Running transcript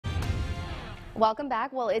Welcome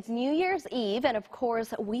back. Well, it's New Year's Eve, and of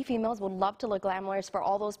course, we females would love to look glamorous for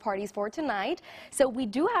all those parties for tonight. So we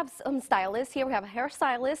do have some stylists here. We have a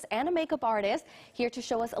hairstylist and a makeup artist here to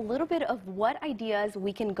show us a little bit of what ideas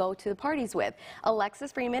we can go to the parties with.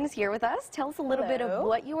 Alexis Freeman is here with us. Tell us a little bit of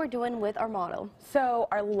what you are doing with our model. So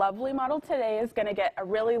our lovely model today is going to get a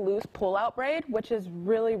really loose pull-out braid, which is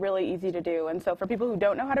really, really easy to do. And so for people who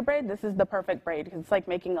don't know how to braid, this is the perfect braid because it's like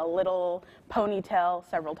making a little ponytail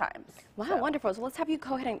several times. Wow, wonderful. So let's have you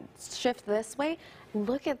go ahead and shift this way.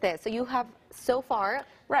 Look at this. So you have so far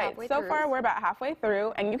so far we're about halfway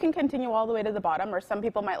through, and you can continue all the way to the bottom, or some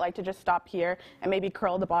people might like to just stop here and maybe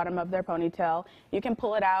curl the bottom of their ponytail. You can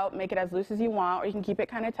pull it out, make it as loose as you want, or you can keep it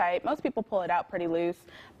kind of tight. Most people pull it out pretty loose,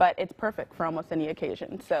 but it's perfect for almost any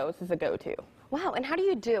occasion, so this is a go-to. Wow, and how do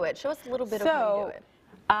you do it? Show us a little bit of how you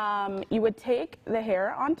do it. You would take the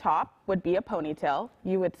hair on top, would be a ponytail.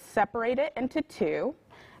 You would separate it into two,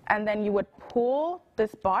 and then you would pull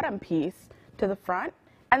this bottom piece to the front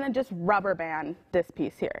and then just rubber band this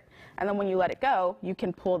piece here. And then when you let it go, you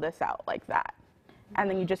can pull this out like that. And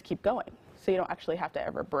then you just keep going. So you don't actually have to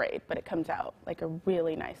ever braid, but it comes out like a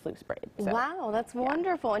really nice loose braid. So, wow, that's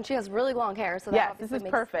wonderful. And she has really long hair. So yes, this is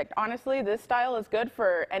perfect. Honestly, this style is good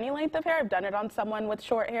for any length of hair. I've done it on someone with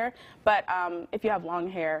short hair. But if you have long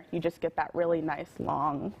hair, you just get that really nice,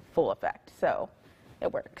 long, full effect. So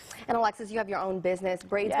it works. And Alexis, you have your own business,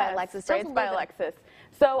 Braids by Alexis. Braids by Alexis.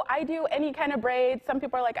 So I do any kind of braids. Some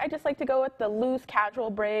people are like, I just like to go with the loose, casual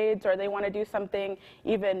braids, or they want to do something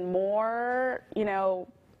even more, you know,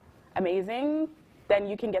 amazing. Then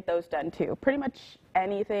you can get those done too. Pretty much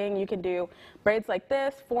anything. You can do braids like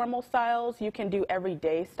this, formal styles. You can do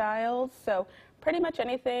everyday styles. So pretty much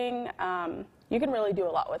anything. You can really do a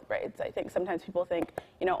lot with braids. I think sometimes people think,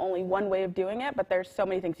 you know, only one way of doing it, but there's so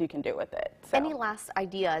many things you can do with it. So. Any last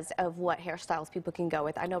ideas of what hairstyles people can go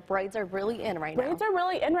with? I know braids are really in right now. Braids are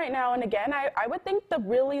really in right now, and again, I would think the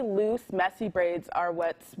really loose, messy braids are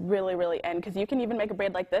what's really, really in, because you can even make a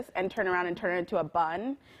braid like this and turn around and turn it into a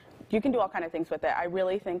bun. You can do all kinds of things with it. I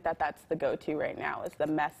really think that that's the go-to right now, is the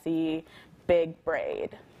messy, big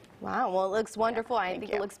braid. Wow, well, it looks wonderful. I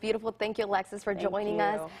think it looks beautiful. Thank you, Alexis, for joining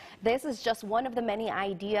us. This is just one of the many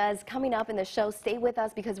ideas coming up in the show. Stay with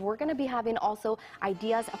us because we're going to be having also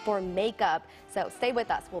ideas for makeup. So stay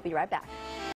with us. We'll be right back.